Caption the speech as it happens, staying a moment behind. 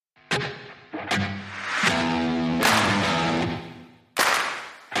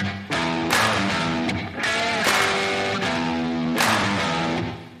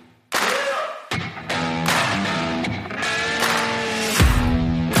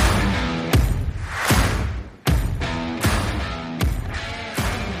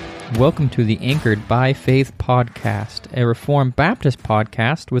Welcome to the Anchored by Faith podcast, a Reformed Baptist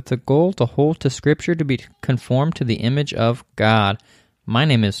podcast with the goal to hold to Scripture to be conformed to the image of God. My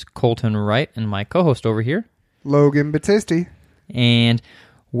name is Colton Wright, and my co-host over here, Logan Battisti. And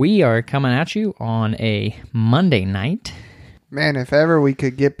we are coming at you on a Monday night. Man, if ever we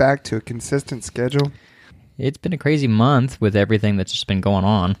could get back to a consistent schedule. It's been a crazy month with everything that's just been going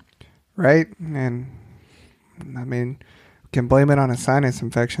on. Right? And, I mean, we can blame it on a sinus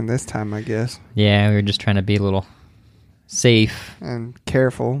infection this time, I guess. Yeah, we were just trying to be a little safe. And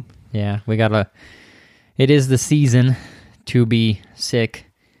careful. Yeah, it is the season to be sick.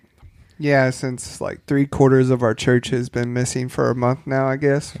 Yeah, since like 3/4 of our church has been missing for a month now, I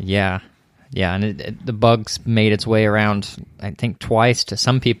guess. Yeah, and the bug's made its way around, I think, twice to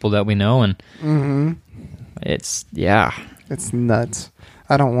some people that we know, and it's nuts.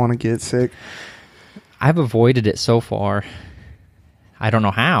 I don't want to get sick. I've avoided it so far. I don't know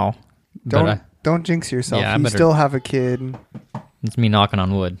how. Don't jinx yourself. Yeah, you still have a kid. It's me knocking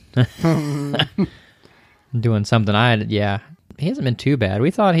on wood. Doing something. He hasn't been too bad. We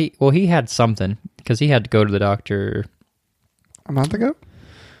thought he had something because he had to go to the doctor a month ago.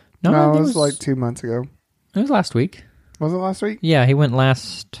 No, it was like 2 months ago. It was last week. Was it last week? Yeah, he went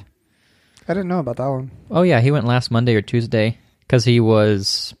last. I didn't know about that one. Oh yeah, he went last Monday or Tuesday because he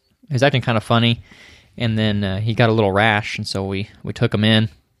was acting kind of funny, and then he got a little rash, and so we took him in,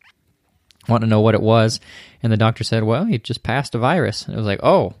 wanting to know what it was, and the doctor said, "Well, he just passed a virus." And it was like,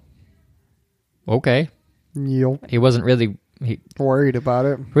 "Oh, okay." Yep. He wasn't really worried about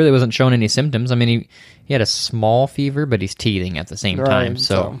it. Really wasn't showing any symptoms. I mean, he had a small fever, but he's teething at the same time.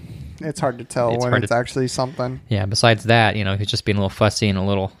 So it's hard to tell when it's actually something. Yeah. Besides that, he's just being a little fussy and a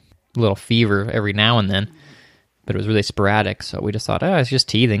little fever every now and then, but it was really sporadic. So we just thought, it's just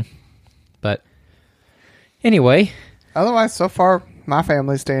teething. But anyway, otherwise, so far my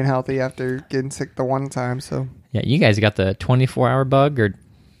family's staying healthy after getting sick the one time. So yeah, you guys got the 24-hour bug, or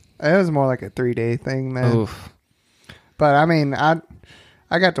it was more like a 3-day thing, man. Oof. But I mean, I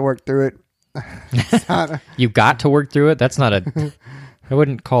got to work through it. You got to work through it? That's not I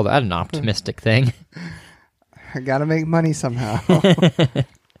wouldn't call that an optimistic thing. I got to make money somehow.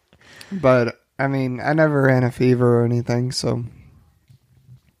 But I mean, I never ran a fever or anything, so.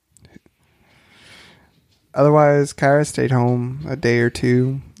 Otherwise, Kyra stayed home a day or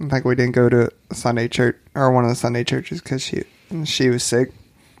two. In fact, we didn't go to Sunday church or one of the Sunday churches because she was sick.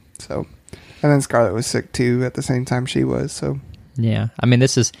 So, and then Scarlett was sick too at the same time she was. So, yeah, I mean,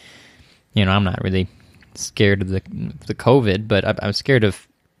 this is, I'm not really scared of the COVID, but I'm scared of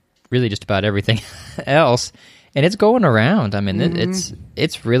really just about everything else, and it's going around. I mean,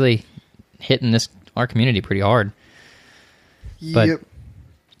 it's really hitting our community pretty hard. But, yep.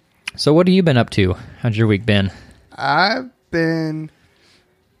 So what have you been up to? How's your week been? I've been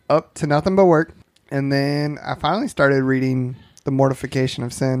up to nothing but work, and then I finally started reading The Mortification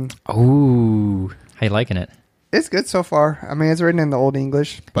of Sin. Oh, how you liking it? It's good so far. I mean, it's written in the Old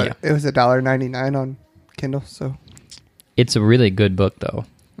English, but It was $1.99 on Kindle. So it's a really good book, though.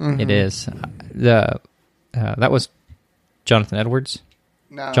 It is. That was Jonathan Edwards.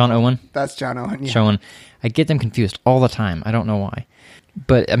 No, John Owen. That's John Owen. Yeah. I get them confused all the time. I don't know why,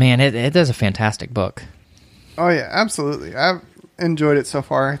 but man, it is a fantastic book. Oh yeah, absolutely. I've enjoyed it so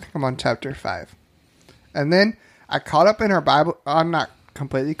far. I think I'm on chapter 5, and then I caught up in our Bible. I'm not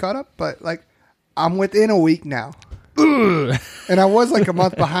completely caught up, but like I'm within a week now. And I was like a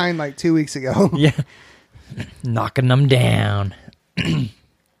month behind like 2 weeks ago. Yeah. Knocking them down.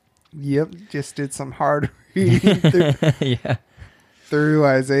 Yep. Just did some hard reading through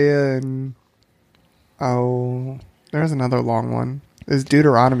Isaiah and there's another long one. Is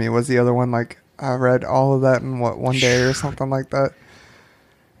Deuteronomy was the other one. Like I read all of that in one day or something like that.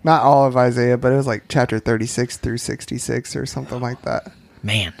 Not all of Isaiah, but it was like chapter 36 through 66 or something like that.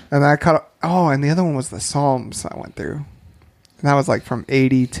 Man. And I caught up. Oh, and the other one was the Psalms I went through. And that was like from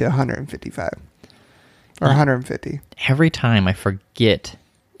 80 to 155. Or 150. Every time I forget,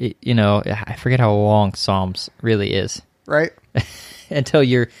 I forget how long Psalms really is. Right? until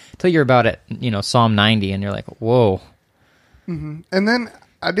you're about at, Psalm 90 and you're like, whoa. Mm-hmm. And then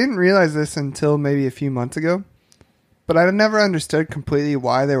I didn't realize this until maybe a few months ago. But I never understood completely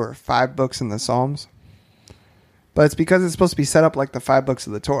why there were 5 books in the Psalms. But it's because it's supposed to be set up like the 5 books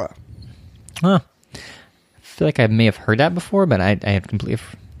of the Torah. Huh. I feel like I may have heard that before, but I had completely...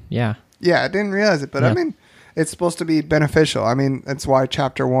 Yeah. Yeah, I didn't realize it. But I mean, it's supposed to be beneficial. I mean, that's why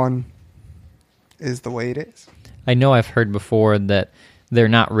chapter 1 is the way it is. I know I've heard before that they're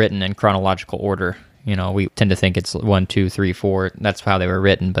not written in chronological order. We tend to think it's 1, 2, 3, 4. That's how they were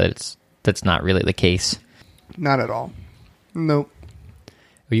written, but that's not really the case. Not at all. Nope.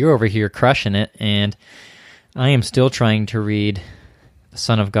 Well, you're over here crushing it, and I am still trying to read The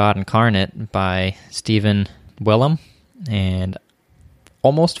Son of God Incarnate by Stephen Willem, and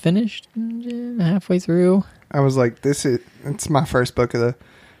almost finished, halfway through. I was like, it's my first book of the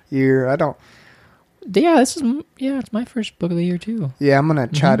year. It's my first book of the year too. Yeah, I'm going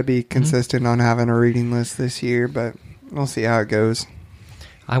to try to be consistent on having a reading list this year, but we'll see how it goes.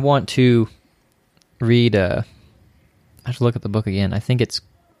 I want to read, I have to look at the book again. I think it's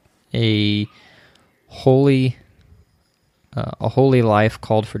a holy life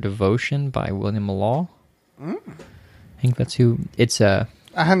called for devotion by William Law. I think that's who it's. I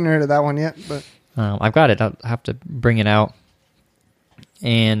hadn't heard of that one yet, but I've got it. I'll have to bring it out,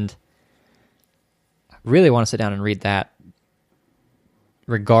 and I really want to sit down and read that.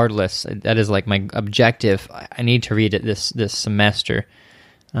 Regardless, that is like my objective. I need to read it this semester,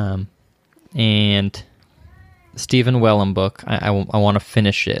 and Stephen Willem book. I want to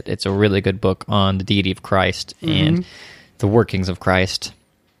finish it. It's a really good book on the deity of Christ and the workings of Christ.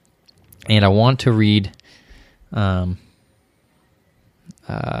 And I want to read I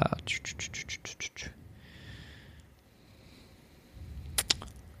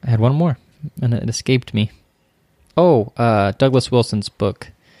had one more, and it escaped me. Oh, Douglas Wilson's book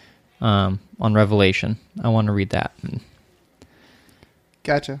on Revelation. I want to read that.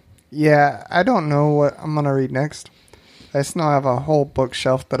 Gotcha. Yeah, I don't know what I'm going to read next. I still have a whole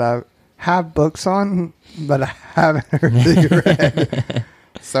bookshelf that I have books on, but I haven't really read.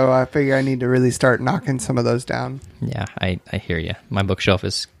 So I figure I need to really start knocking some of those down. Yeah, I hear you. My bookshelf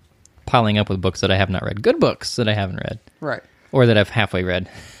is piling up with books that I have not read. Good books that I haven't read. Right. Or that I've halfway read.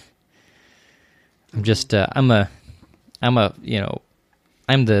 I'm just, I'm the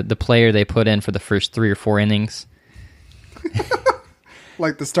player they put in for the first 3 or 4 innings.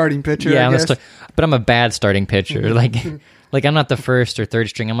 Like the starting pitcher, yeah, I guess. But I'm a bad starting pitcher. like I'm not the first or third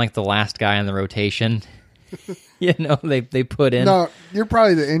string. I'm like the last guy in the rotation. They put in. No, you're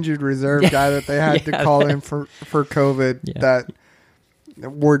probably the injured reserve guy that they had to call in for COVID. That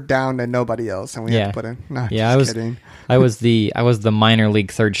we're down to nobody else, and we had to put in. No, just kidding. I was the minor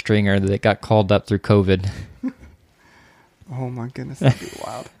league third stringer that got called up through COVID. Oh my goodness, that'd be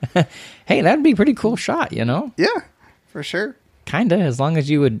wild. Hey, that'd be a pretty cool shot, Yeah, for sure. Kinda, as long as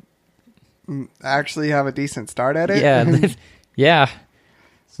you would actually have a decent start at it. Yeah, yeah.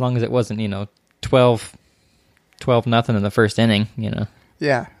 As long as it wasn't 12 nothing in the first inning.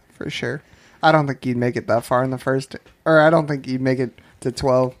 Yeah, for sure. I don't think you'd make it that far in the first, or I don't think you'd make it to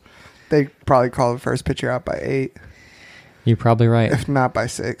 12. They'd probably call the first pitcher out by 8. You're probably right. If not by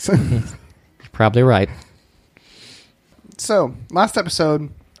 6. You're probably right. So, last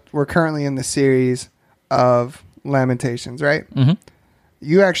episode, we're currently in the series of Lamentations, right? Mm-hmm.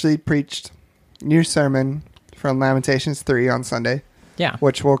 You actually preached your sermon from Lamentations 3 on Sunday. Yeah.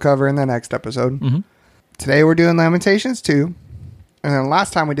 Which we'll cover in the next episode. Mm-hmm. Today we're doing Lamentations 2. And then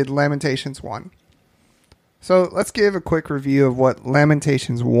last time we did Lamentations 1. So let's give a quick review of what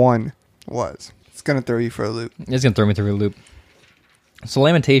Lamentations 1 was. It's going to throw you for a loop. It's going to throw me through a loop. So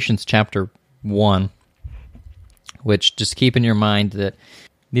Lamentations chapter 1, which just keep in your mind that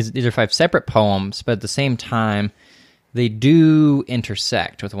these are 5 separate poems, but at the same time, they do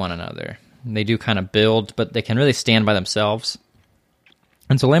intersect with one another. They do kind of build, but they can really stand by themselves.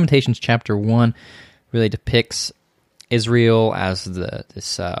 And so Lamentations chapter 1 really depicts Israel as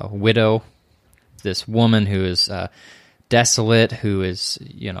this widow, this woman who is desolate, who is,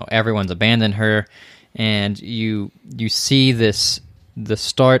 everyone's abandoned her, and you see the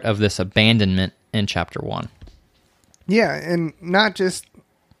start of this abandonment in chapter 1. Yeah, and not just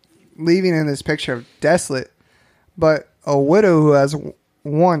leaving in this picture of desolate, but a widow who has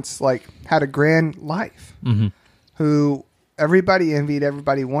once had a grand life, who everybody envied,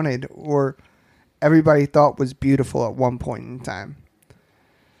 everybody wanted, or everybody thought was beautiful at one point in time.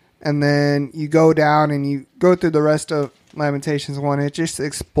 And then you go down and you go through the rest of Lamentations 1. It just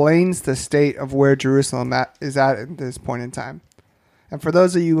explains the state of where Jerusalem is at this point in time. And for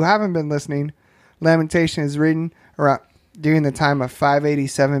those of you who haven't been listening, Lamentation is written around during the time of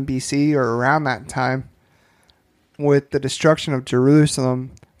 587 BC or around that time, with the destruction of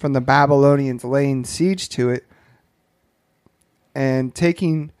Jerusalem from the Babylonians laying siege to it and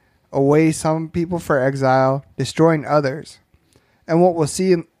taking away some people for exile, destroying others. And what we'll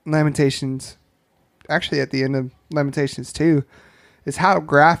see in Lamentations, actually at the end of Lamentations 2, is how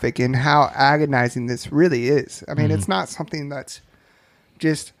graphic and how agonizing this really is. I mean, it's not something that's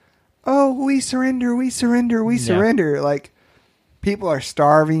just, oh, we surrender, we surrender, we surrender. Like, people are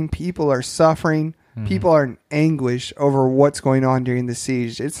starving, people are suffering, people are in anguish over what's going on during the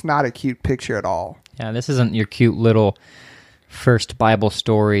siege. It's not a cute picture at all. Yeah, this isn't your cute little first Bible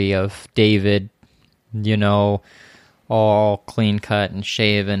story of David, all clean cut and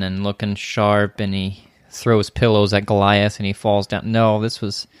shaven and looking sharp, and he throws pillows at Goliath and he falls down. No, this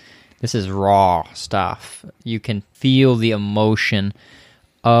is raw stuff. You can feel the emotion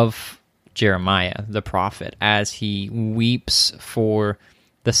of Jeremiah, the prophet, as he weeps for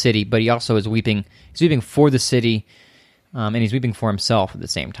the city, but he also is weeping. He's weeping for the city, and he's weeping for himself at the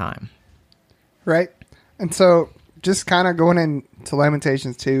same time. Right. And so just kind of going into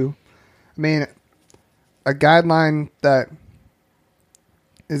Lamentations 2, I mean, a guideline that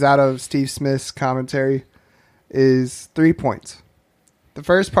is out of Steve Smith's commentary is 3 points. The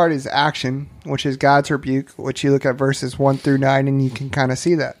first part is action, which is God's rebuke, which you look at verses 1 through 9, and you can kind of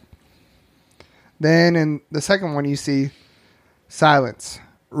see that. Then in the second one, you see silence,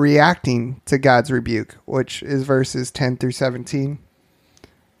 reacting to God's rebuke, which is verses 10 through 17.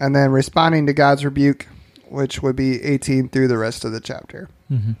 And then responding to God's rebuke, which would be 18 through the rest of the chapter.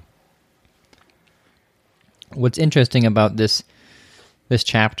 Mm-hmm. What's interesting about this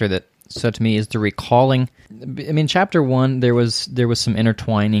chapter that stood to me is the recalling. I mean, chapter 1, there was some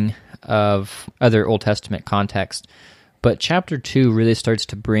intertwining of other Old Testament context, but chapter 2 really starts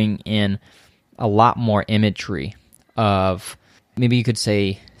to bring in a lot more imagery of, maybe you could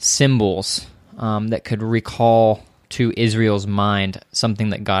say, symbols that could recall to Israel's mind something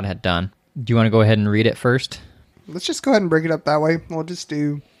that God had done. Do you want to go ahead and read it first? Let's just go ahead and break it up that way. We'll just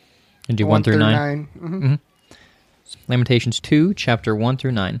do 1 through 9. Mm-hmm. Mm-hmm. Lamentations 2, chapter 1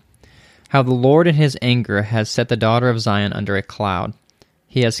 through 9. How the Lord in his anger has set the daughter of Zion under a cloud.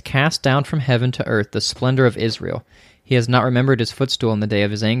 He has cast down from heaven to earth the splendor of Israel. He has not remembered his footstool in the day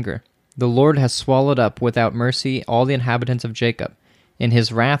of his anger. The Lord has swallowed up without mercy all the inhabitants of Jacob. In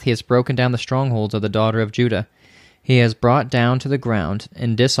his wrath he has broken down the strongholds of the daughter of Judah. He has brought down to the ground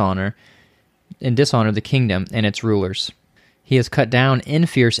in dishonor the kingdom and its rulers. He has cut down in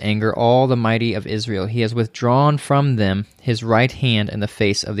fierce anger all the mighty of Israel. He has withdrawn from them his right hand in the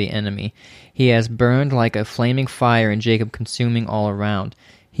face of the enemy. He has burned like a flaming fire in Jacob, consuming all around.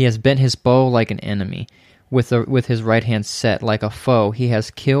 He has bent his bow like an enemy, with his right hand set like a foe. He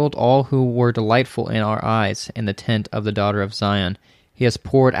has killed all who were delightful in our eyes in the tent of the daughter of Zion. He has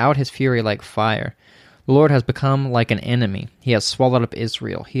poured out his fury like fire. The Lord has become like an enemy. He has swallowed up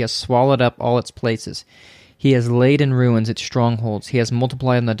Israel. He has swallowed up all its places. He has laid in ruins its strongholds. He has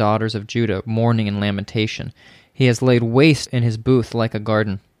multiplied in the daughters of Judah mourning and lamentation. He has laid waste in his booth like a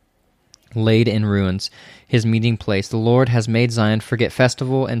garden, laid in ruins his meeting place. The Lord has made Zion forget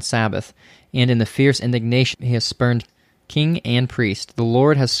festival and Sabbath, and in the fierce indignation he has spurned king and priest. The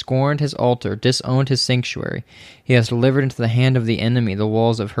Lord has scorned his altar, disowned his sanctuary. He has delivered into the hand of the enemy the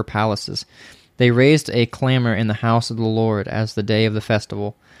walls of her palaces. They raised a clamor in the house of the Lord as the day of the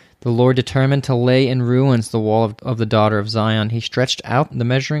festival. The Lord determined to lay in ruins the wall of the daughter of Zion. He stretched out the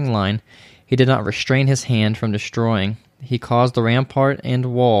measuring line. He did not restrain his hand from destroying. He caused the rampart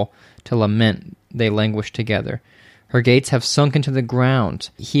and wall to lament. They languished together. Her gates have sunk into the ground.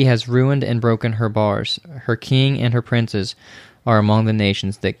 He has ruined and broken her bars. Her king and her princes are among the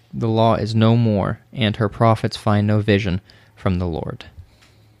nations. The law is no more, and her prophets find no vision from the Lord.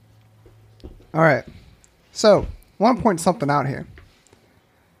 All right. So, I want to point something out here.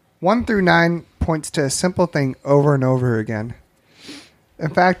 1 through 9 points to a simple thing over and over again.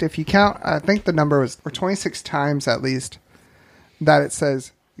 In fact, if you count, I think the number was 26 times at least, that it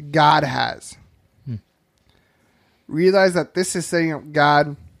says, God has. Realize that this is setting up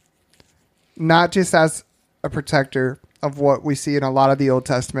God not just as a protector of what we see in a lot of the Old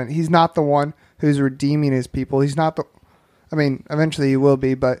Testament. He's not the one who's redeeming his people. He's not eventually he will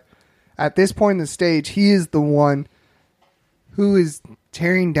be, but at this point in the stage, he is the one who is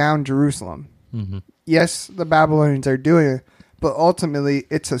tearing down Jerusalem. Mm-hmm. Yes, the Babylonians are doing it, but ultimately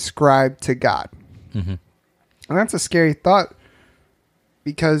it's ascribed to God. Mm-hmm. And that's a scary thought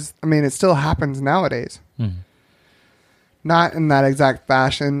because, it still happens nowadays. Mm-hmm. Not in that exact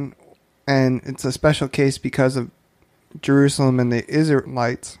fashion, and it's a special case because of Jerusalem and the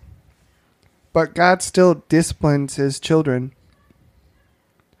Israelites. But God still disciplines his children.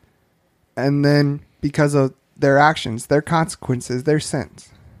 And then because of their actions, their consequences, their sins.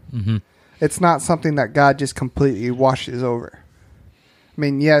 Mm-hmm. It's not something that God just completely washes over.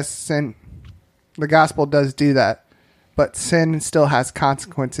 Yes, sin, the gospel does do that, but sin still has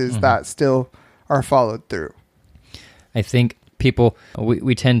consequences that still are followed through. I think people,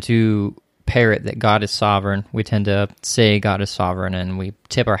 we tend to parrot that God is sovereign. We tend to say God is sovereign, and we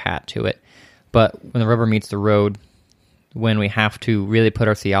tip our hat to it. But when the rubber meets the road, when we have to really put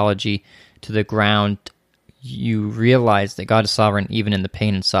our theology to the ground, you realize that God is sovereign even in the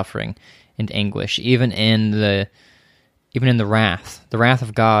pain and suffering and anguish, even in the even in the wrath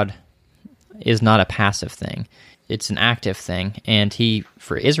of God is not a passive thing. It's an active thing. And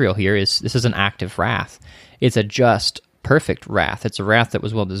for Israel here, this is an active wrath. It's a just, perfect wrath. It's a wrath that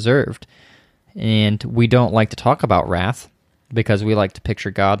was well-deserved. And we don't like to talk about wrath because we like to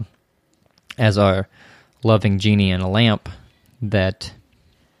picture God as our loving genie in a lamp that,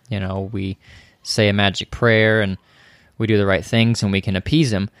 we say a magic prayer and we do the right things and we can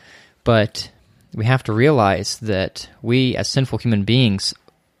appease him. But we have to realize that we, as sinful human beings,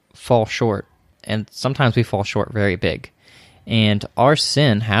 fall short. And sometimes we fall short very big. And our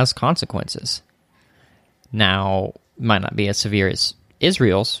sin has consequences. Now, it might not be as severe as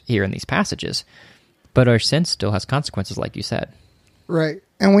Israel's here in these passages, but our sin still has consequences, like you said. Right.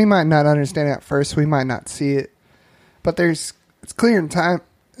 And we might not understand it at first. We might not see it. But it's clear in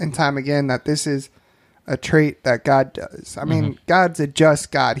time again that this is a trait that God does. I mean, God's a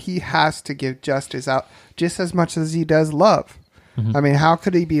just God. He has to give justice out just as much as he does love. I mean, how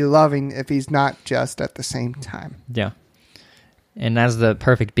could he be loving if he's not just at the same time? Yeah. And as the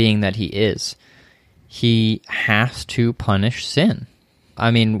perfect being that he is, he has to punish sin.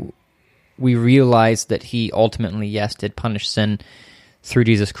 I mean, we realize that he ultimately, yes, did punish sin through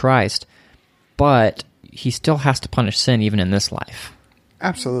Jesus Christ, but he still has to punish sin even in this life.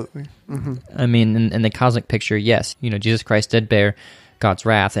 Absolutely. I mean, in the cosmic picture, yes, Jesus Christ did bear God's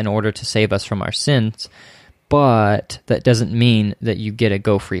wrath in order to save us from our sins, but that doesn't mean that you get a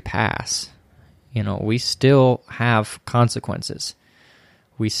go-free pass. We still have consequences.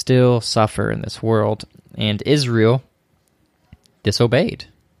 We still suffer in this world, and Israel disobeyed.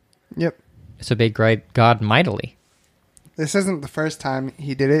 Yep. Disobeyed God mightily. This isn't the first time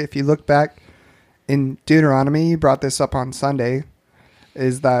he did it. If you look back in Deuteronomy, you brought this up on Sunday,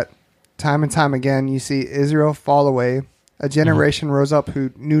 is that time and time again you see Israel fall away. A generation rose up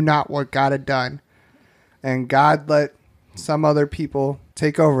who knew not what God had done. And God let some other people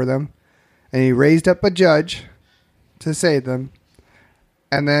take over them. And he raised up a judge to save them.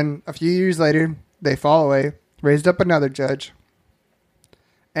 And then a few years later, they fall away, raised up another judge.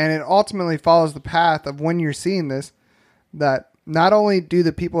 And it ultimately follows the path of when you're seeing this, that not only do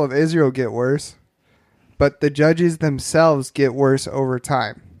the people of Israel get worse, but the judges themselves get worse over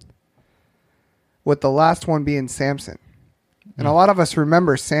time. With the last one being Samson. And a lot of us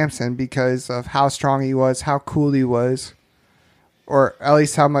remember Samson because of how strong he was, how cool he was, or at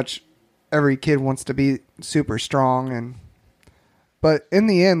least how much every kid wants to be super strong. But in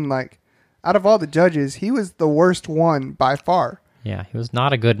the end, out of all the judges, he was the worst one by far. Yeah, he was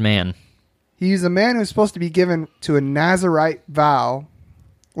not a good man. He's a man who's supposed to be given to a Nazirite vow,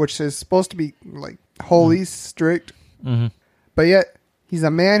 which is supposed to be holy, strict. But yet, he's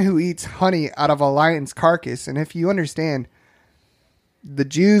a man who eats honey out of a lion's carcass. And if you understand, the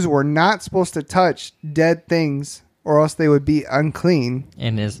Jews were not supposed to touch dead things or else they would be unclean.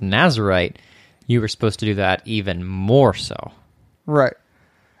 And as Nazirite, you were supposed to do that even more so. Right.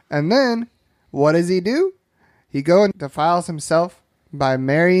 And then, what does he do? He goes and defiles himself by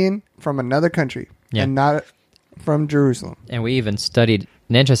marrying from another country and not from Jerusalem. And we even studied,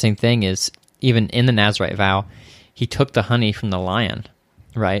 an interesting thing is, even in the Nazirite vow, he took the honey from the lion,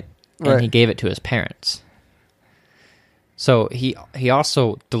 right? And he gave it to his parents. So he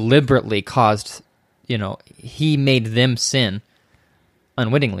also deliberately caused, he made them sin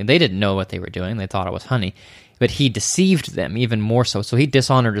unwittingly. They didn't know what they were doing. They thought it was honey. But he deceived them even more so. So he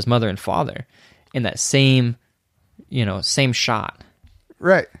dishonored his mother and father in that same shot.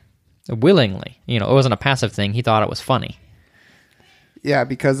 Right. Willingly. It wasn't a passive thing. He thought it was funny. Yeah,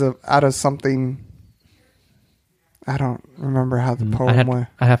 because out of something... I don't remember how the poem went.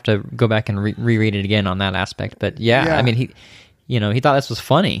 I'd have to go back and reread it again on that aspect. But yeah, I mean, he thought this was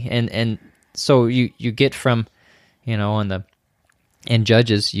funny. And so you get from, in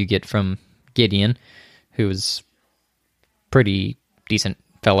Judges, you get from Gideon, who was pretty decent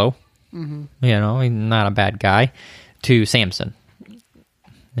fellow, he's not a bad guy, to Samson.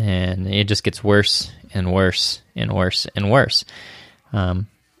 And it just gets worse and worse and worse and worse.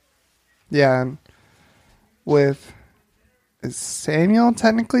 Yeah, and is Samuel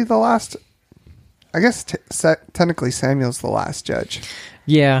technically the last? I guess technically Samuel's the last judge.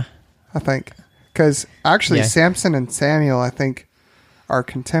 Yeah. I think. Because actually Samson and Samuel, I think, are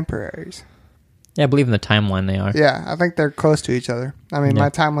contemporaries. Yeah, I believe in the timeline they are. Yeah, I think they're close to each other. I mean, my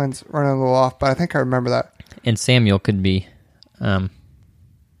timeline's running a little off, but I think I remember that. And Samuel could be,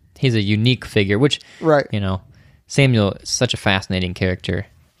 he's a unique figure, which, Samuel is such a fascinating character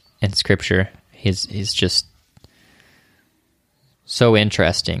in Scripture. He's just so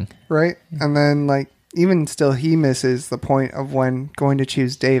interesting. Right? And then, even still, he misses the point of when going to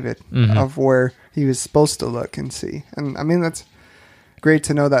choose David, of where he was supposed to look and see. And I mean, that's great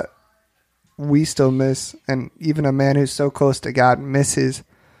to know that we still miss, and even a man who's so close to God misses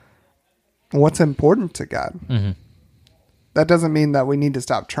what's important to God. Mm-hmm. That doesn't mean that we need to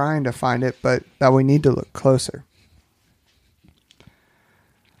stop trying to find it, but that we need to look closer.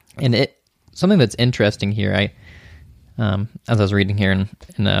 And something that's interesting here, as I was reading here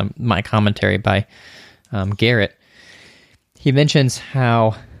in my commentary by Garrett, he mentions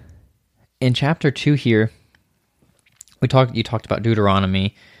how in chapter 2 here, you talked about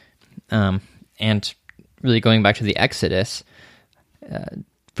Deuteronomy, and really going back to the Exodus,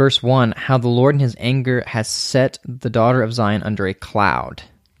 verse 1, how the Lord in his anger has set the daughter of Zion under a cloud,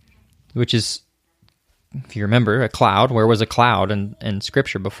 which is, if you remember, a cloud. Where was a cloud in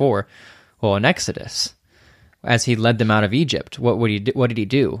Scripture before? Well, in Exodus, as he led them out of Egypt, what did he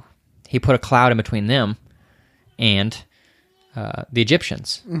do? He put a cloud in between them and the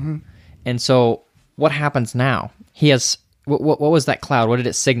Egyptians. Mm-hmm. And so what happens now? He has, what was that cloud? What did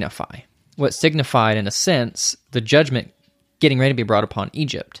it signify? Well, it signified, in a sense, the judgment getting ready to be brought upon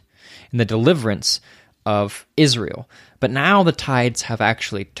Egypt and the deliverance of Israel. But now the tides have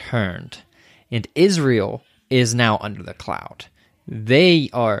actually turned, and Israel is now under the cloud. They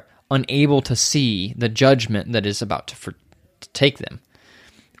are unable to see the judgment that is about to take them,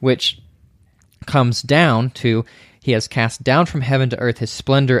 which comes down to, he has cast down from heaven to earth his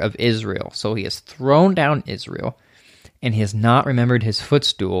splendor of Israel. So he has thrown down Israel, and he has not remembered his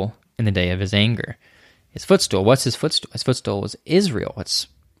footstool in the day of his anger. His footstool, what's his footstool? His footstool was Israel. It's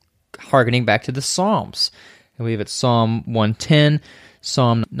hearkening back to the Psalms. I believe it's Psalm 110,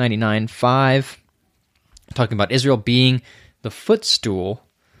 Psalm 99:5, talking about Israel being the footstool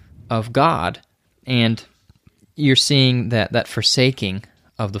of God. And you're seeing that forsaking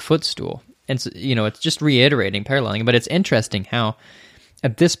of the footstool. And, it's just reiterating, paralleling. But it's interesting how,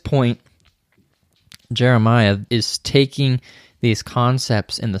 at this point, Jeremiah is taking these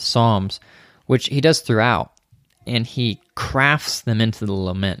concepts in the Psalms, which he does throughout, and he crafts them into the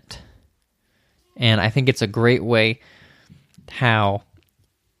lament. And I think it's a great way how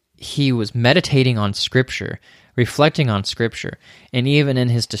he was meditating on Scripture, reflecting on Scripture, and even in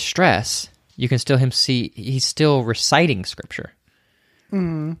his distress, you can still see he's still reciting Scripture.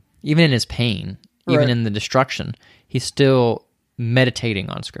 Mm-hmm. Even in his pain, even in the destruction, he's still meditating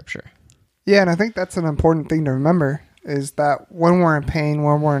on Scripture. Yeah, and I think that's an important thing to remember, is that when we're in pain,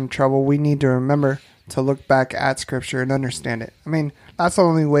 when we're in trouble, we need to remember to look back at Scripture and understand it. I mean, that's the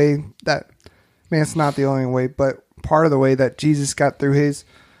only way it's not the only way, but part of the way that Jesus got through his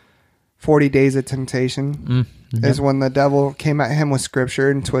 40 days of temptation is when the devil came at him with Scripture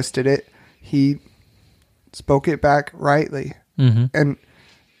and twisted it. He spoke it back rightly and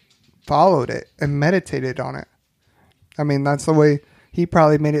followed it and meditated on it. I mean, that's the way he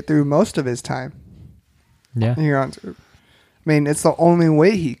probably made it through most of his time. Yeah. Here on, I mean, it's the only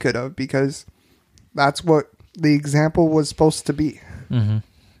way he could have, because that's what the example was supposed to be. Mm-hmm.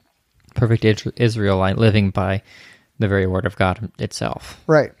 Perfect Israelite, living by the very word of God itself.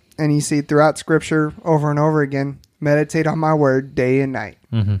 Right. And you see throughout Scripture over and over again, meditate on my word day and night.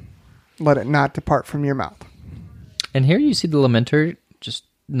 Mm-hmm. Let it not depart from your mouth. And here you see the lamenter just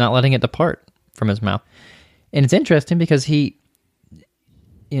not letting it depart from his mouth. And it's interesting because he's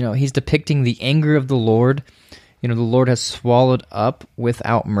depicting the anger of the Lord. The Lord has swallowed up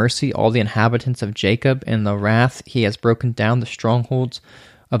without mercy all the inhabitants of Jacob, and the wrath he has broken down the strongholds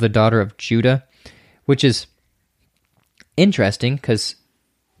of the daughter of Judah, which is interesting because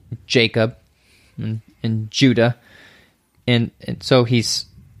Jacob and Judah, and so he's,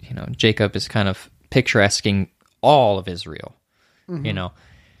 Jacob is kind of picturesquing all of Israel,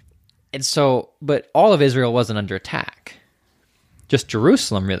 and so, but all of Israel wasn't under attack. Just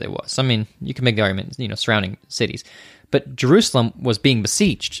Jerusalem really was. I mean, you can make the argument, surrounding cities, but Jerusalem was being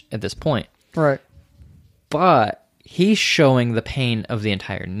besieged at this point. Right. But he's showing the pain of the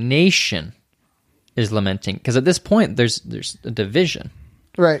entire nation is lamenting, because at this point there's a division.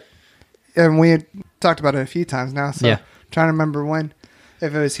 Right. And we had talked about it a few times now, so I'm trying to remember when.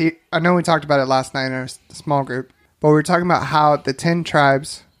 If it was I know we talked about it last night in our small group, but we were talking about how the 10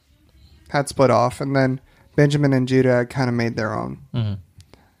 tribes had split off, and then Benjamin and Judah had kind of made their own. Mm-hmm.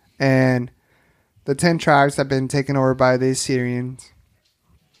 And the 10 tribes have been taken over by the Assyrians,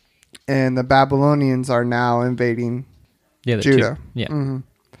 and the Babylonians are now invading Judah. Yeah. Mm-hmm.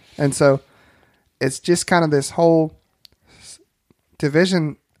 And so it's just kind of this whole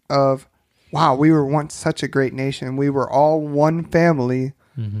division of, wow, we were once such a great nation. We were all one family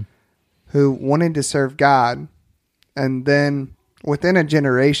who wanted to serve God. And then within a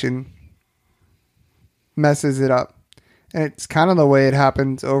generation, messes it up. And it's kind of the way it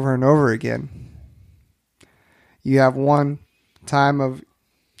happens over and over again. You have one time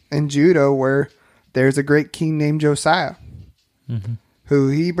in Judah where there's a great king named Josiah, who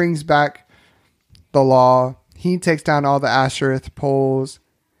he brings back the law. He takes down all the Ashereth poles.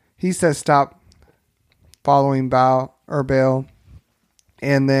 He says, stop following Baal.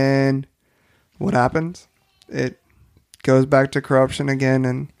 And then what happens? It goes back to corruption again.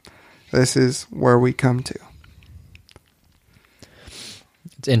 And this is where we come to.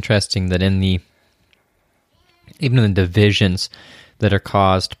 It's interesting that even in the divisions that are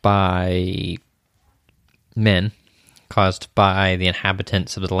caused by men, caused by the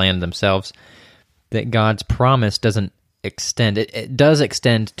inhabitants of the land themselves, that God's promise doesn't extend. It does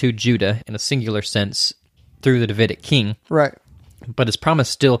extend to Judah in a singular sense through the Davidic king. Right. But his promise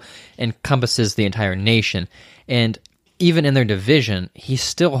still encompasses the entire nation. And even in their division, he's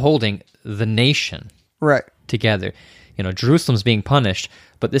still holding the nation together. Jerusalem's being punished,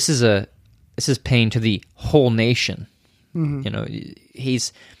 but this is pain to the whole nation. The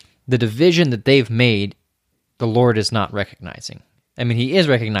division that they've made, the Lord is not recognizing. I mean, he is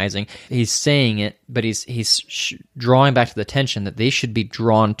recognizing, he's saying it, but he's drawing back to the attention that they should be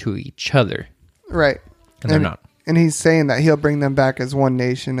drawn to each other. Right. And they're not. And he's saying that he'll bring them back as one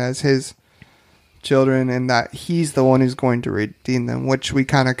nation, as his children, and that he's the one who's going to redeem them, which we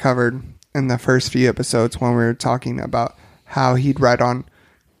kind of covered in the first few episodes when we were talking about how he'd write on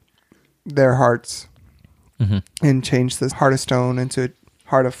their hearts and change this heart of stone into a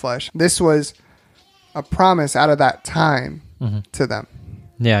heart of flesh. This was a promise out of that time to them.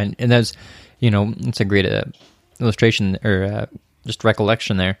 Yeah, and that's, it's a great illustration or just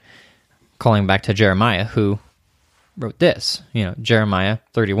recollection there, calling back to Jeremiah, who wrote this. Jeremiah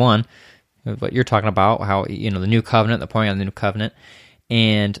 31, what you're talking about, how, the new covenant, the pouring out of the new covenant.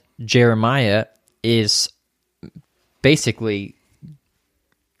 And Jeremiah is basically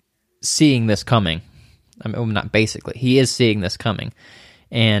seeing this coming. I mean, well, not basically. He is seeing this coming.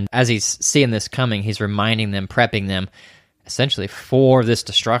 And as he's seeing this coming, he's reminding them, prepping them, essentially for this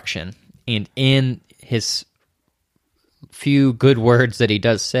destruction. And in his few good words that he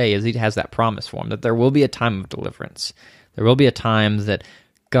does say, is he has that promise for them, that there will be a time of deliverance. There will be a time that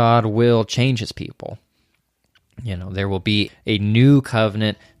God will change his people. There will be a new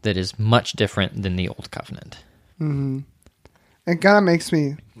covenant that is much different than the old covenant. Mm-hmm. It kind of makes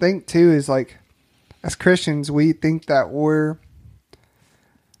me think, too, is like, as Christians, we think that we're,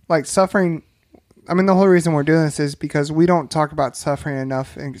 like, suffering. I mean, the whole reason we're doing this is because we don't talk about suffering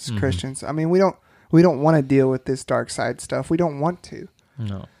enough as Christians. I mean, we don't want to deal with this dark side stuff. We don't want to.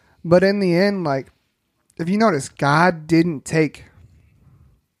 No. But in the end, like, if you notice, God didn't take...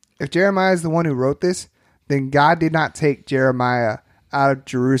 If Jeremiah is the one who wrote this, then God did not take Jeremiah out of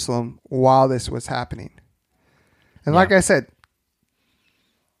Jerusalem while this was happening. And like I said,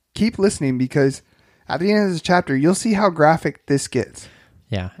 keep listening, because at the end of this chapter, you'll see how graphic this gets.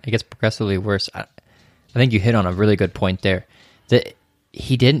 Yeah, it gets progressively worse. I think you hit on a really good point there, that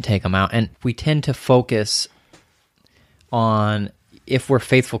he didn't take them out. And we tend to focus on, if we're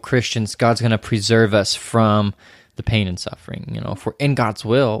faithful Christians, God's going to preserve us from the pain and suffering. If we're in God's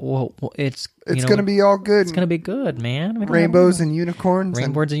will, well it's going to be all good. It's going to be good, man. Rainbows and unicorns.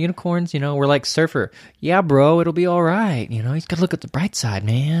 Rainbows and unicorns. We're like Surfer. Yeah, bro, it'll be all right. He's got to look at the bright side,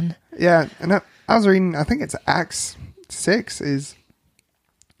 man. Yeah, and I was reading, I think it's Acts 6, is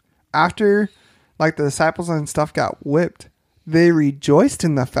after, like, the disciples and stuff got whipped, they rejoiced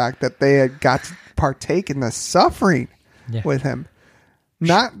in the fact that they had got to partake in the suffering with him.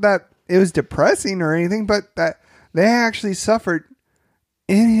 Not that it was depressing or anything, but that they actually suffered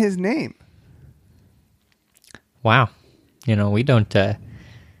in his name. Wow. We don't,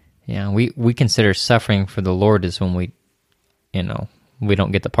 we consider suffering for the Lord is when we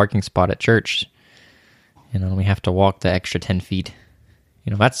don't get the parking spot at church. We have to walk the extra 10 feet.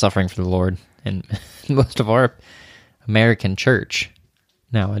 That's suffering for the Lord. And most of our American church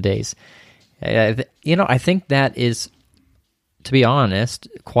nowadays. I think that is, to be honest,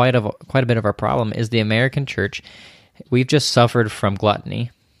 quite a bit of our problem is the American church. We've just suffered from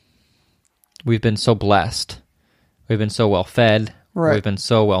gluttony. We've been so blessed. We've been so well fed. Right. We've been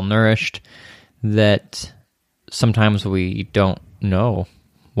so well nourished that sometimes we don't know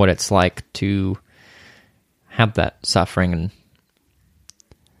what it's like to have that suffering. And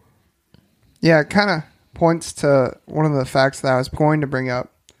yeah, it kind of points to one of the facts that I was going to bring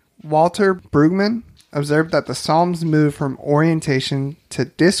up. Walter Brueggemann observed that the Psalms move from orientation to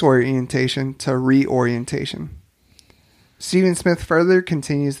disorientation to reorientation. Stephen Smith further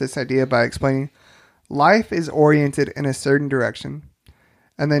continues this idea by explaining, life is oriented in a certain direction,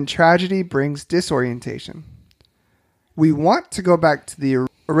 And then tragedy brings disorientation. We want to go back to the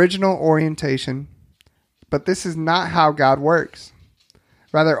original orientation, but this is not how God works.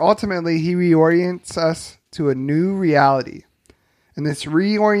 Rather, ultimately, he reorients us to a new reality. In this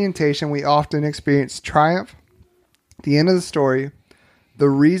reorientation, we often experience triumph, the end of the story, the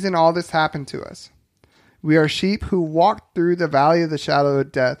reason all this happened to us. We are sheep who walked through the valley of the shadow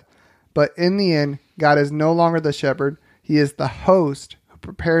of death, but in the end, God is no longer the shepherd. He is the host who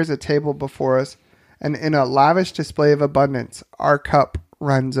prepares a table before us, and in a lavish display of abundance, our cup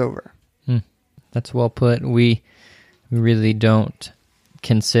runs over. That's well put. We really don't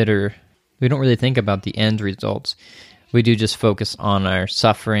we don't really think about the end results. We do just focus on our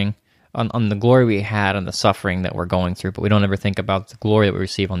suffering, on the glory we had and the suffering that we're going through, but we don't ever think about the glory that we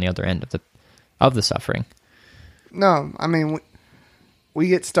receive on the other end of the suffering. No, I mean, we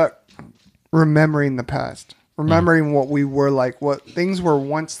get stuck remembering the past, remembering what we were like, what things were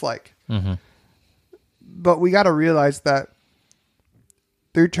once like. Mm-hmm. But we got to realize that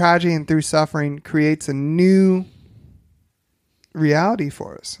through tragedy and through suffering creates a new reality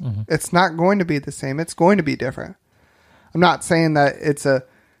for us. Mm-hmm. It's not going to be the same. It's going to be different. I'm not saying that it's a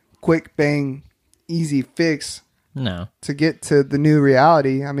quick, bang, easy fix to get to the new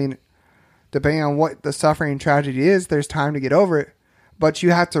reality. I mean, depending on what the suffering and tragedy is, there's time to get over it. But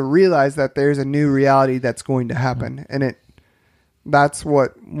you have to realize that there's a new reality that's going to happen. Mm-hmm. And that's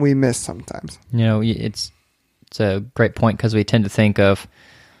what we miss sometimes. You know, it's a great point because we tend to think of,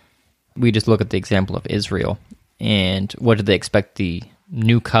 we just look at the example of Israel and what did they expect the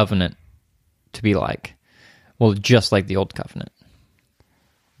new covenant to be like? Well, just like the old covenant.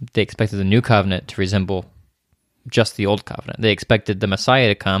 They expected the new covenant to resemble just the old covenant. They expected the Messiah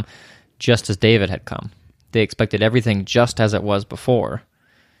to come just as David had come. They expected everything just as it was before,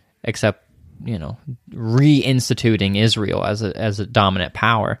 except, reinstituting Israel as a dominant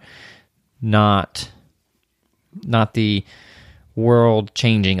power, not the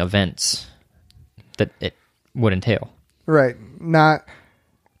world-changing events that it would entail. Right. Not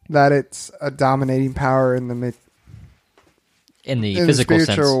that it's a dominating power in the physical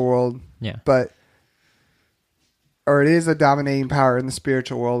spiritual sense. world. Yeah. Or it is a dominating power in the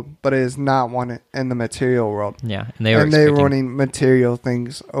spiritual world, but it is not one in the material world. Yeah. And they were wanting material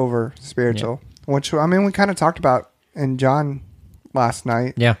things over spiritual. Yeah. Which, I mean, we kind of talked about in John last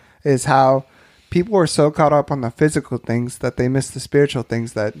night. Yeah. Is how people were so caught up on the physical things that they missed the spiritual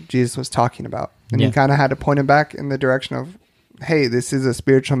things that Jesus was talking about. And he kind of had to point them back in the direction of, hey, this is a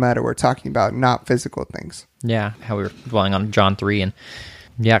spiritual matter we're talking about, not physical things. Yeah, how we were dwelling on John 3. And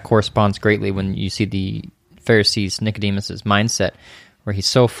it corresponds greatly when you see the Pharisees, Nicodemus's mindset, where he's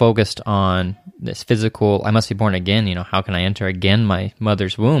so focused on this physical, I must be born again, how can I enter again my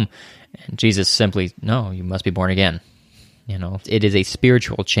mother's womb? And Jesus simply, no, you must be born again. It is a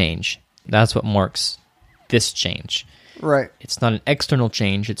spiritual change. That's what marks this change. Right. It's not an external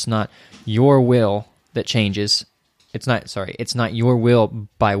change. It's not your will that changes. It's not your will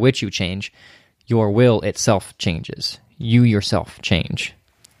by which you change. Your will itself changes. You yourself change.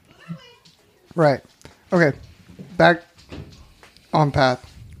 Right. Okay. Back on path,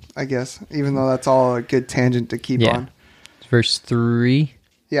 I guess, even though that's all a good tangent to keep on. Verse 3.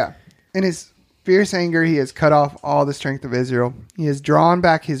 Yeah. In his fierce anger, he has cut off all the strength of Israel. He has drawn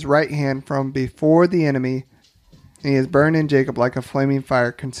back his right hand from before the enemy, and he has burned in Jacob like a flaming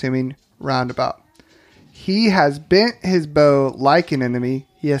fire, consuming round about. He has bent his bow like an enemy.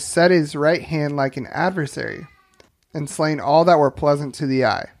 He has set his right hand like an adversary, and slain all that were pleasant to the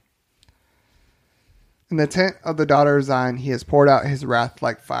eye. In the tent of the daughter of Zion, he has poured out his wrath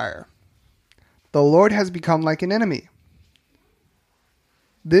like fire. The Lord has become like an enemy.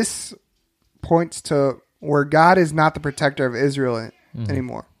 This points to where God is not the protector of Israel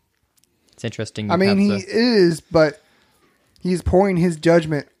anymore. It's interesting. I mean, he is, but he's pouring his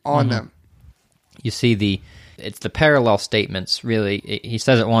judgment on them. You see it's the parallel statements, really. He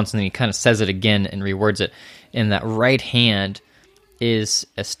says it once and then he kind of says it again and rewords it. And that right hand is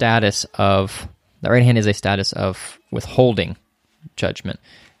a status of withholding judgment.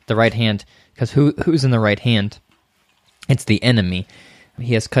 The right hand, because who's in the right hand? It's the enemy.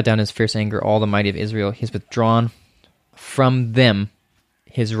 He has cut down his fierce anger, all the mighty of Israel. He has withdrawn from them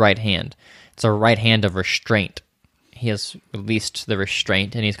his right hand. It's a right hand of restraint. He has released the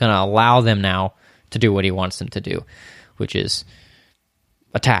restraint, and he's going to allow them now to do what he wants them to do, which is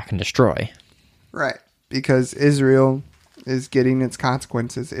attack and destroy. Right, because Israel is getting its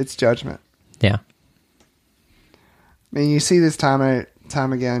consequences, its judgment. Yeah. I mean, you see this time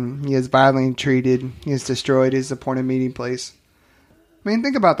again. He has violently treated. He has destroyed his appointed meeting place. I mean,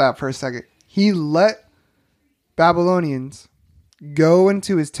 think about that for a second. He let Babylonians go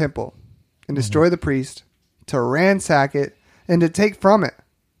into his temple and destroy the priest, to ransack it, and to take from it.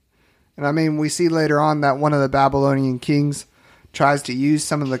 And I mean, we see later on that one of the Babylonian kings tries to use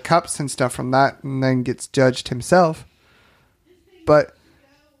some of the cups and stuff from that and then gets judged himself. But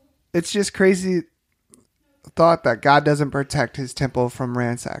it's just crazy thought that God doesn't protect his temple from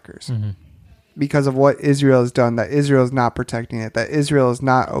ransackers because of what Israel has done, that Israel is not protecting it, that Israel is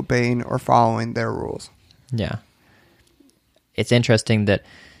not obeying or following their rules. Yeah. It's interesting that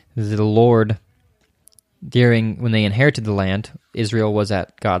the Lord, when they inherited the land, Israel was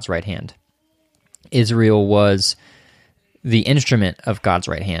at God's right hand. Israel was the instrument of God's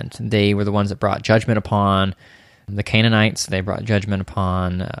right hand. They were the ones that brought judgment upon the Canaanites. They brought judgment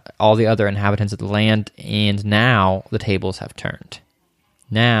upon all the other inhabitants of the land, and now the tables have turned.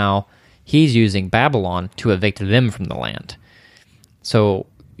 Now he's using Babylon to evict them from the land. So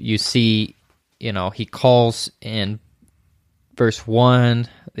you see, he calls in verse 1,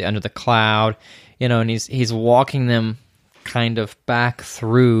 under the cloud, and he's walking them kind of back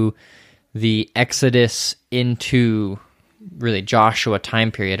through the Exodus into really Joshua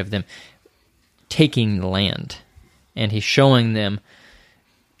time period of them taking the land. And he's showing them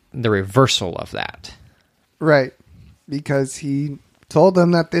the reversal of that. Right. Because he told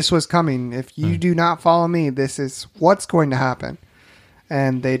them that this was coming. If you do not follow me, this is what's going to happen.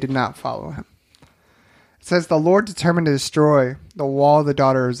 And they did not follow him. It says, the Lord determined to destroy the wall of the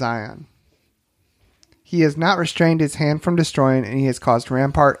daughter of Zion. He has not restrained his hand from destroying, and he has caused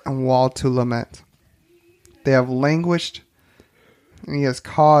rampart and wall to lament. They have languished, and he has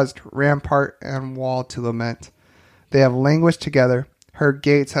caused rampart and wall to lament. They have languished together. Her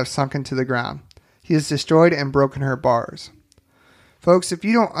gates have sunken to the ground. He has destroyed and broken her bars. Folks, if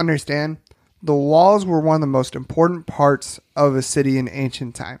you don't understand, the walls were one of the most important parts of a city in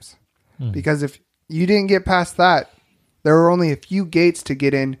ancient times. Because if you didn't get past that, there were only a few gates to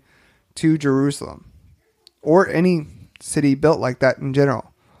get in to Jerusalem. Or any city built like that in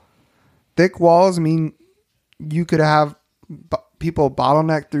general. Thick walls mean you could have people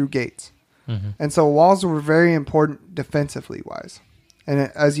bottleneck through gates. And so walls were very important defensively wise. And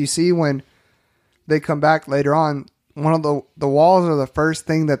as you see when they come back later on, one of the walls are the first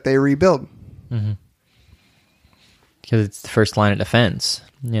thing that they rebuild. Because it's the first line of defense.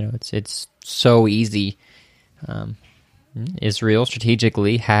 It's so easy. Israel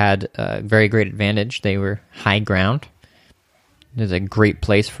strategically had a very great advantage. They were high ground. It was a great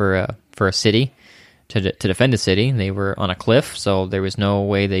place for a city to defend a city. They were on a cliff, so there was no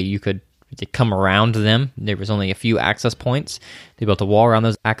way that you could come around them. There was only a few access points. They built a wall around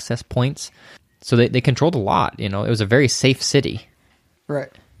those access points. So they controlled a lot. It was a very safe city. Right.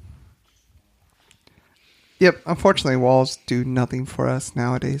 Yep. Unfortunately, walls do nothing for us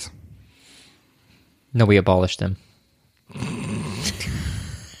nowadays. No, we abolished them.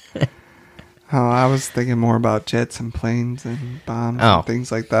 I was thinking more about jets and planes and bombs and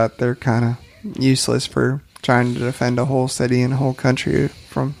things like that. They're kind of useless for trying to defend a whole city and a whole country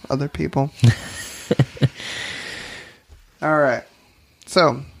from other people. All right.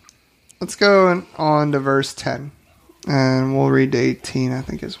 So let's go on to verse 10. And we'll read to 18, I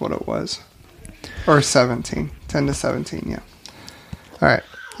think is what it was. Or 17. 10 to 17, yeah. All right.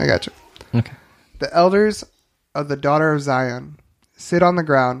 I got you. Okay. The elders of the daughter of Zion sit on the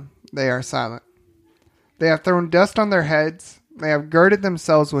ground. They are silent. They have thrown dust on their heads. They have girded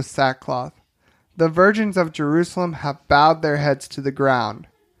themselves with sackcloth. The virgins of Jerusalem have bowed their heads to the ground.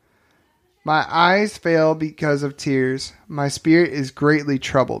 My eyes fail because of tears. My spirit is greatly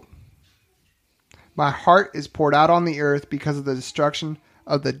troubled. My heart is poured out on the earth because of the destruction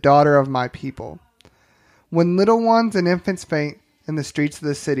of the daughter of my people. When little ones and infants faint in the streets of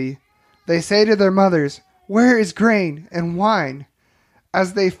the city, they say to their mothers, "Where is grain and wine?"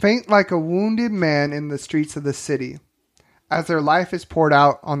 As they faint like a wounded man in the streets of the city, as their life is poured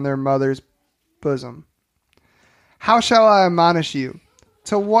out on their mother's bosom. How shall I admonish you?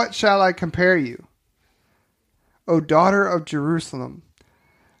 To what shall I compare you? O daughter of Jerusalem,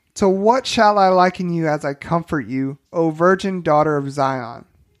 to what shall I liken you as I comfort you, O virgin daughter of Zion?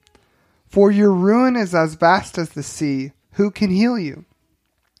 For your ruin is as vast as the sea. Who can heal you?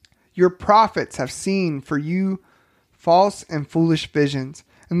 Your prophets have seen for you false and foolish visions,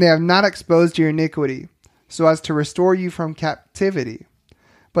 and they have not exposed your iniquity, so as to restore you from captivity.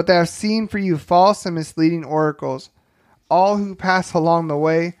 But they have seen for you false and misleading oracles. All who pass along the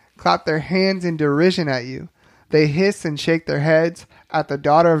way clap their hands in derision at you. They hiss and shake their heads at the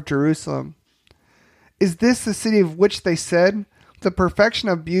daughter of Jerusalem. Is this the city of which they said, the perfection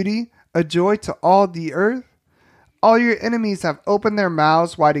of beauty, a joy to all the earth? All your enemies have opened their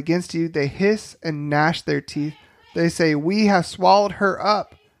mouths wide against you. They hiss and gnash their teeth. They say, "We have swallowed her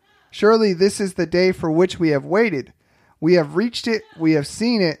up. Surely this is the day for which we have waited. We have reached it. We have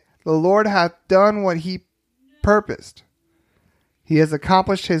seen it. The Lord hath done what he purposed. He has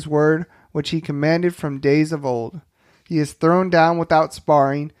accomplished his word, which he commanded from days of old. He has thrown down without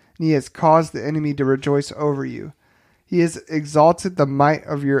sparring, and he has caused the enemy to rejoice over you. He has exalted the might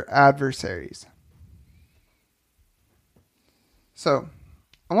of your adversaries." So,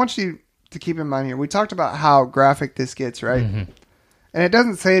 I want you to keep in mind here, we talked about how graphic this gets, right? Mm-hmm. And it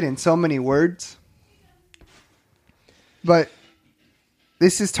doesn't say it in so many words, but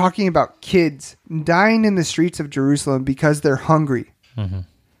this is talking about kids dying in the streets of Jerusalem because they're hungry. Mm-hmm.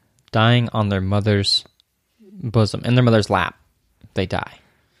 Dying on their mother's bosom, in their mother's lap. They die.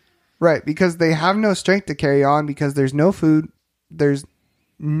 Right, because they have no strength to carry on because there's no food, there's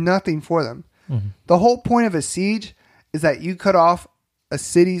nothing for them. Mm-hmm. The whole point of a siege is that you cut off a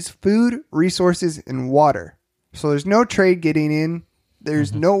city's food, resources, and water. So there's no trade getting in.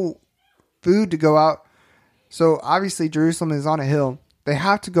 There's no food to go out. So obviously Jerusalem is on a hill. They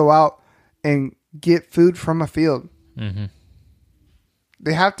have to go out and get food from a field. Mm-hmm.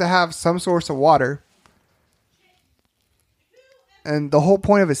 They have to have some source of water. And the whole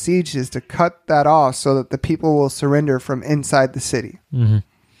point of a siege is to cut that off so that the people will surrender from inside the city. Mm-hmm.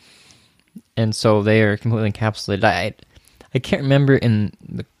 And so they are completely encapsulated. I can't remember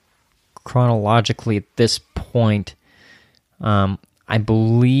chronologically at this point. I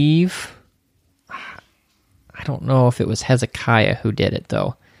believe, I don't know if it was Hezekiah who did it,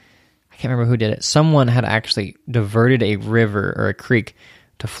 though. I can't remember who did it. Someone had actually diverted a river or a creek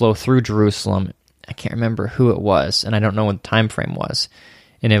to flow through Jerusalem. I can't remember who it was, and I don't know what the time frame was.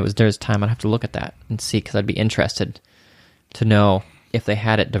 And there's time I'd have to look at that and see, because I'd be interested to know if they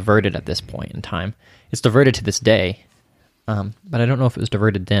had it diverted at this point in time. It's diverted to this day, but I don't know if it was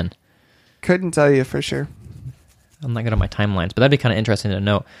diverted then. Couldn't tell you for sure. I'm not good on my timelines, but that'd be kind of interesting to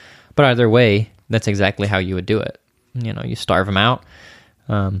know. But either way, that's exactly how you would do it. You starve them out.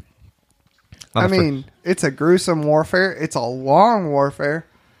 It's a gruesome warfare. It's a long warfare.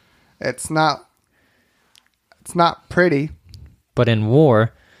 It's not pretty. But in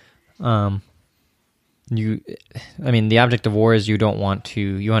war, the object of war is you want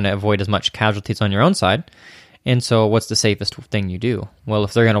to avoid as much casualties on your own side. And so what's the safest thing you do? Well,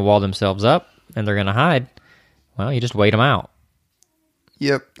 if they're going to wall themselves up and they're going to hide, well, you just wait them out.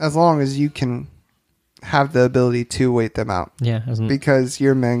 Yep, as long as you can have the ability to wait them out. Yeah. Because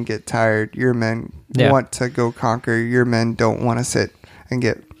your men get tired. Your men want to go conquer. Your men don't want to sit and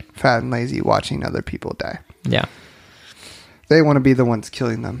get fat and lazy watching other people die. Yeah. They want to be the ones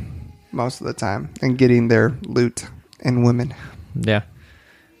killing them most of the time and getting their loot and women. Yeah.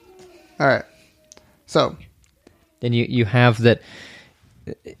 All right. So. Then you have that.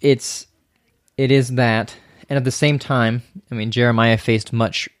 It is that. And at the same time, Jeremiah faced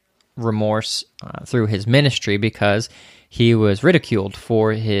much remorse through his ministry because he was ridiculed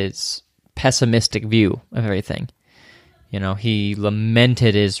for his pessimistic view of everything. He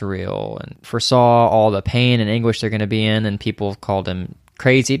lamented Israel and foresaw all the pain and anguish they're going to be in, and people called him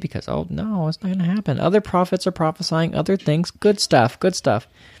crazy because, oh, no, it's not going to happen. Other prophets are prophesying other things. Good stuff, good stuff.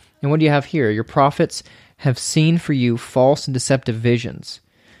 And what do you have here? Your prophets have seen for you false and deceptive visions.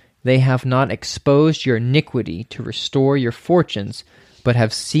 They have not exposed your iniquity to restore your fortunes, but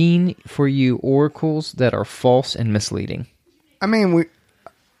have seen for you oracles that are false and misleading.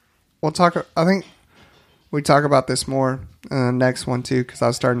 We'll talk. I think we talk about this more in the next one too, because I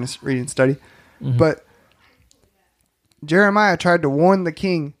was starting to read and study. Mm-hmm. But Jeremiah tried to warn the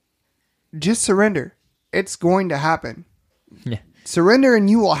king, just surrender. It's going to happen. Yeah. Surrender and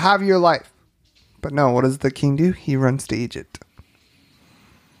you will have your life. But no, what does the king do? He runs to Egypt.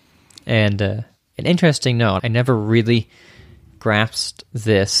 And an interesting note, I never really grasped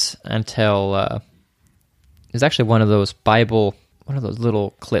this until it was actually one of those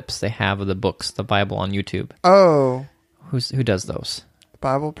little clips they have of the books, the Bible on YouTube. Oh. Who does those?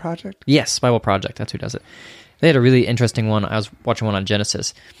 Bible Project? Yes, Bible Project, that's who does it. They had a really interesting one. I was watching one on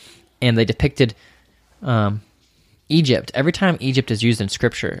Genesis, and they depicted Egypt. Every time Egypt is used in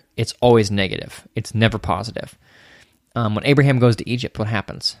Scripture, it's always negative. It's never positive. When Abraham goes to Egypt, what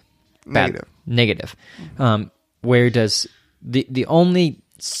happens? Negative. Negative. Where does the only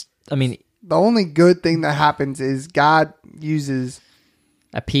good thing that happens is God uses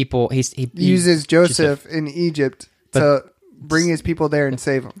a people. He uses Joseph in Egypt to bring his people there and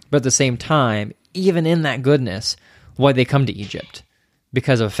save them. But at the same time, even in that goodness, why they come to Egypt?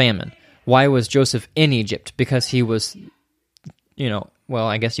 Because of famine. Why was Joseph in Egypt? Because he was,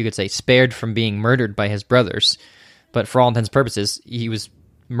 I guess you could say spared from being murdered by his brothers. But for all intents and purposes, he was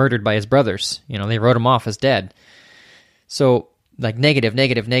murdered by his brothers. They wrote him off as dead. So, like, negative,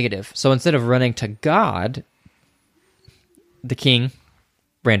 negative, negative. So instead of running to God, the king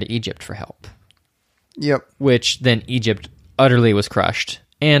ran to Egypt for help. Yep. Which then Egypt utterly was crushed.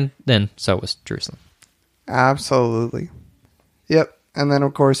 And then so was Jerusalem. Absolutely. Yep. And then,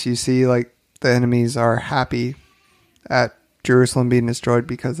 of course, you see, like, the enemies are happy at Jerusalem being destroyed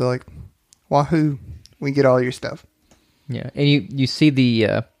because they're like, wahoo, we get all your stuff. Yeah. And you see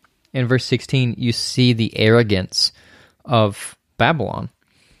the, in verse 16, you see the arrogance of Babylon.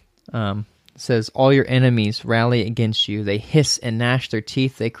 It says, all your enemies rally against you. They hiss and gnash their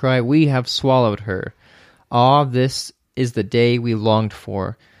teeth. They cry, we have swallowed her. Ah, this is the day we longed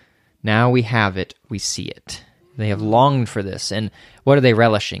for. Now we have it. We see it. They have longed for this. And what are they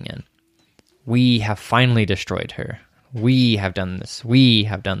relishing in? We have finally destroyed her. We have done this. We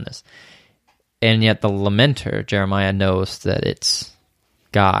have done this. And yet the lamenter, Jeremiah, knows that it's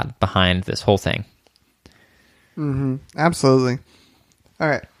God behind this whole thing. Mm-hmm. Absolutely. All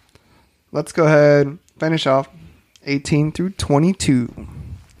right. Let's go ahead and finish off 18 through 22.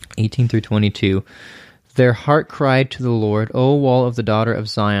 18 through 22. Their heart cried to the Lord, O wall of the daughter of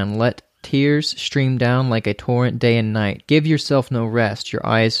Zion, let tears stream down like a torrent day and night. Give yourself no rest, your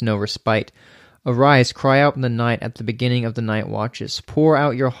eyes no respite. Arise, cry out in the night at the beginning of the night watches. Pour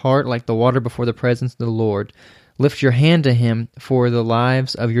out your heart like the water before the presence of the Lord. Lift your hand to him for the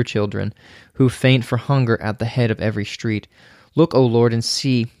lives of your children, who faint for hunger at the head of every street. Look, O Lord, and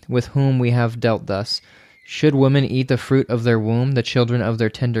see with whom we have dealt thus. Should women eat the fruit of their womb, the children of their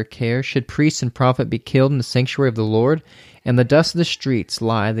tender care? Should priest and prophet be killed in the sanctuary of the Lord? And the dust of the streets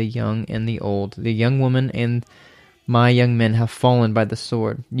lie the young and the old. The young woman and my young men have fallen by the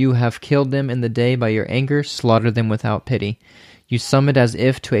sword. You have killed them in the day by your anger, slaughtered them without pity. You summoned as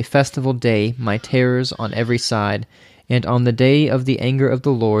if to a festival day my terrors on every side, and on the day of the anger of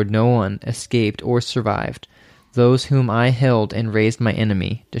the Lord no one escaped or survived. Those whom I held and raised my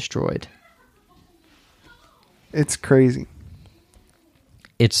enemy destroyed. It's crazy.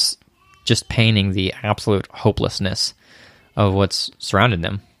 It's just painting the absolute hopelessness of what's surrounded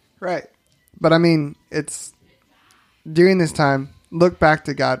them. Right. But I mean, it's during this time, look back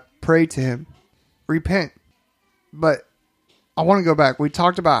to God, pray to him, repent. But I want to go back. We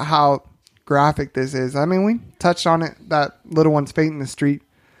talked about how graphic this is. I mean, we touched on it, that little one's faint in the street.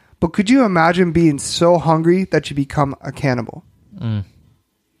 But could you imagine being so hungry that you become a cannibal?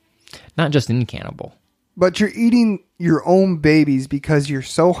 Not just any cannibal. But you're eating your own babies because you're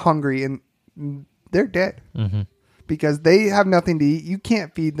so hungry and they're dead. Mm-hmm. Because they have nothing to eat. You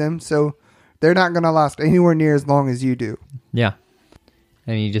can't feed them, so they're not going to last anywhere near as long as you do. Yeah.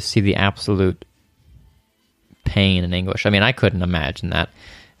 And you just see the absolute pain and anguish. I mean, I couldn't imagine that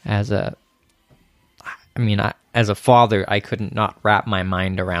as a father, I couldn't not wrap my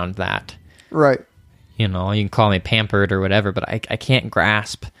mind around that. Right. You know, you can call me pampered or whatever, but I can't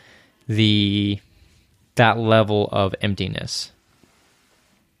grasp that level of emptiness.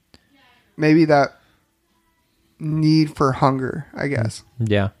 Maybe that need for hunger, I guess.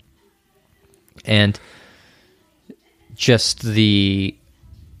 Yeah. And just the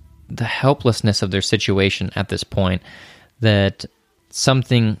helplessness of their situation at this point, that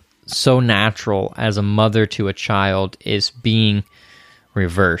something so natural as a mother to a child is being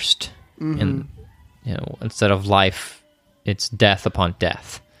reversed. Mm-hmm. And, you know, instead of life, it's death upon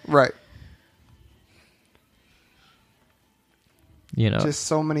death. Right. You know, just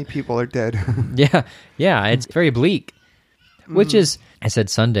so many people are dead. yeah, it's very bleak. Which is, I said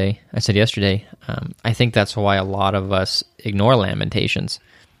yesterday, I think that's why a lot of us ignore Lamentations,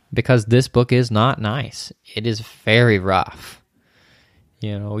 because this book is not nice. It is very rough.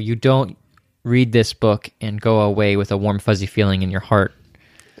 You know, you don't read this book and go away with a warm, fuzzy feeling in your heart.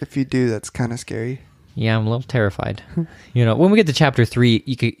 If you do, that's kind of scary. Yeah, I'm a little terrified. You know, when we get to chapter 3,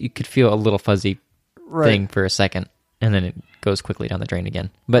 you could feel a little fuzzy thing for a second, and then it goes quickly down the drain again.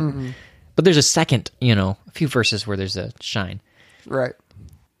 But there's a second, a few verses where there's a shine. Right.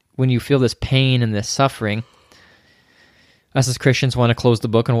 When you feel this pain and this suffering, us as Christians want to close the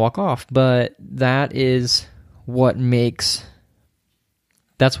book and walk off. But that is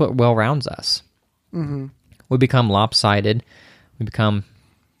that's what well rounds us. Mm-hmm. We become lopsided. We become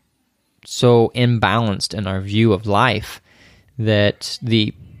so imbalanced in our view of life that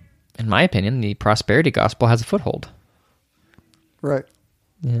in my opinion, the prosperity gospel has a foothold. Right.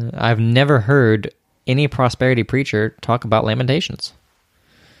 I've never heard any prosperity preacher talk about Lamentations.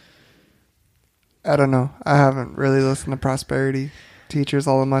 I don't know. I haven't really listened to prosperity teachers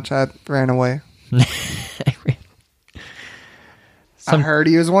all that much. I ran away. I heard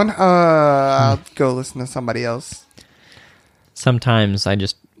he was one. I'll go listen to somebody else. Sometimes I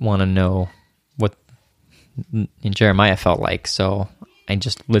just want to know in Jeremiah felt like. So I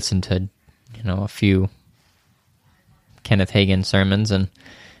just listened to, a few Kenneth Hagin sermons, and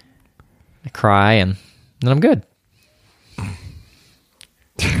I cry, and then I'm good.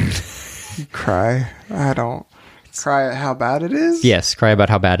 You cry? I don't cry at how bad it is? Yes, cry about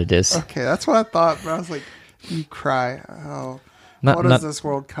how bad it is. Okay, that's what I thought, but I was like, you cry. Oh, what does this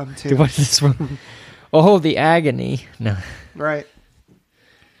world come to? What is this world? Oh, the agony. No. Right.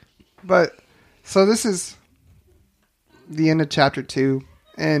 But, so this is the end of chapter 2,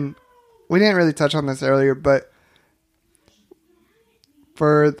 and we didn't really touch on this earlier, but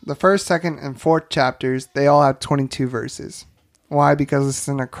for the first, second, and fourth chapters, they all have 22 verses. Why? Because it's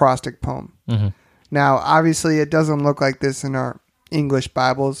an acrostic poem. Mm-hmm. Now, obviously, it doesn't look like this in our English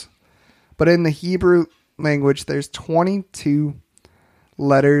Bibles, but in the Hebrew language, there's 22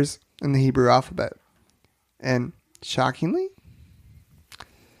 letters in the Hebrew alphabet. And shockingly,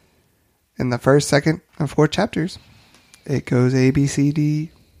 in the first, second, and fourth chapters, it goes A, B, C,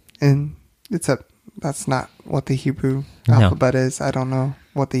 D, and that's not what the Hebrew alphabet is. I don't know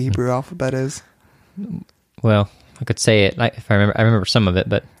what the Hebrew alphabet is. Well, I could say it. If I remember some of it,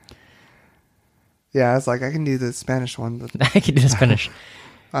 but yeah, I was like, I can do the Spanish one, but I can do the Spanish.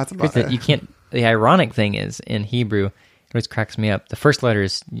 That's about it. You can't. The ironic thing is, in Hebrew, it always cracks me up. The first letter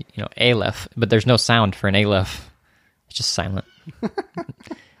is aleph, but there's no sound for an aleph. It's just silent.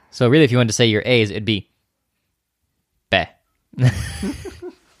 So really, if you wanted to say your A's, it'd be be. Yeah,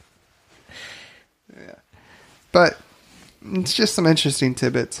 but it's just some interesting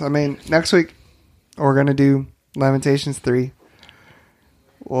tidbits. I mean, next week we're gonna do Lamentations 3.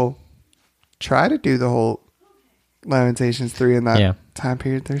 We'll try to do the whole Lamentations 3 in that time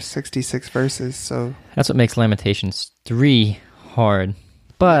period. There's 66 verses, so that's what makes Lamentations 3 hard.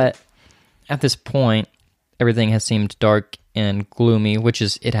 But at this point, everything has seemed dark and gloomy, which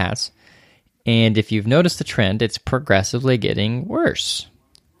it has. And if you've noticed the trend, it's progressively getting worse.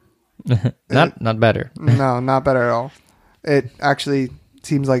 Not better. No, not better at all. It actually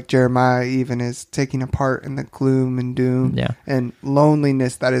seems like Jeremiah even is taking a part in the gloom and doom and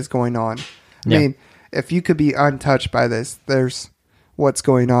loneliness that is going on. I mean, if you could be untouched by this, there's what's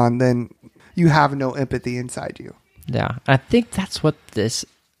going on, then you have no empathy inside you. Yeah, I think that's what these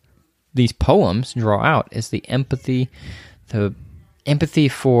poems draw out, is the empathy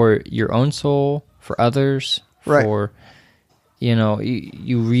for your own soul, for others, for,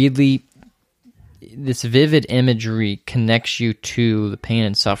 you really, this vivid imagery connects you to the pain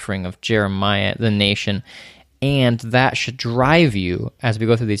and suffering of Jeremiah, the nation, and that should drive you, as we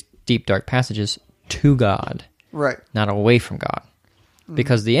go through these deep, dark passages, to God. Right. Not away from God. Mm-hmm.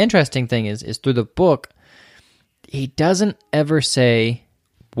 Because the interesting thing is through the book, he doesn't ever say,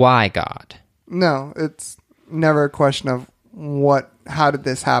 why God? No, it's never a question of how did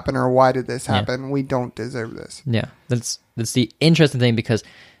this happen or why did this happen? We don't deserve this. Yeah, that's the interesting thing, because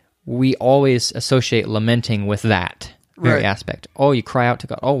we always associate lamenting with that very aspect. Oh, you cry out to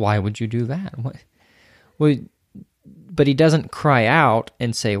God. Oh, why would you do that? What? Well, but he doesn't cry out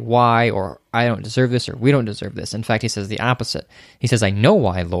and say why, or I don't deserve this, or we don't deserve this. In fact, he says the opposite. He says, I know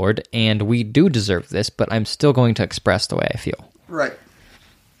why, Lord, and we do deserve this, but I'm still going to express the way I feel. Right.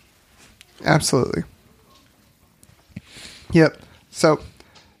 Absolutely. Yep. So,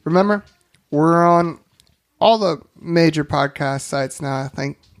 remember, we're on all the major podcast sites now, I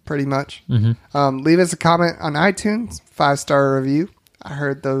think, pretty much. Mm-hmm. Leave us a comment on iTunes, 5-star review. I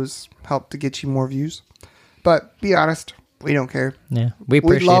heard those help to get you more views. But be honest, we don't care. Yeah, we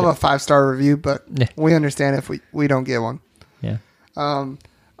appreciate love it. A 5-star review, but we understand if we don't get one. Yeah.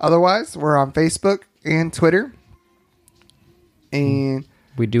 Otherwise, we're on Facebook and Twitter. And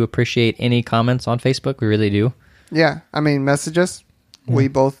we do appreciate any comments on Facebook. We really do. Yeah, I mean, message us. Yeah. We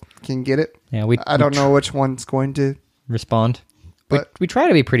both can get it. Yeah, I don't know which one's going to respond. But we try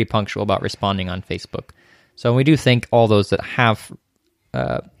to be pretty punctual about responding on Facebook. So we do thank all those that have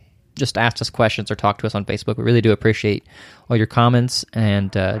just asked us questions or talked to us on Facebook. We really do appreciate all your comments,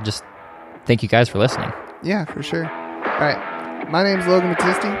 and just thank you guys for listening. Yeah, for sure. All right. My name's Logan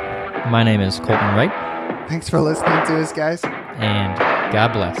Battisti. My name is Colton Wright. Thanks for listening to us, guys. And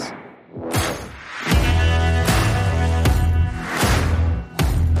God bless.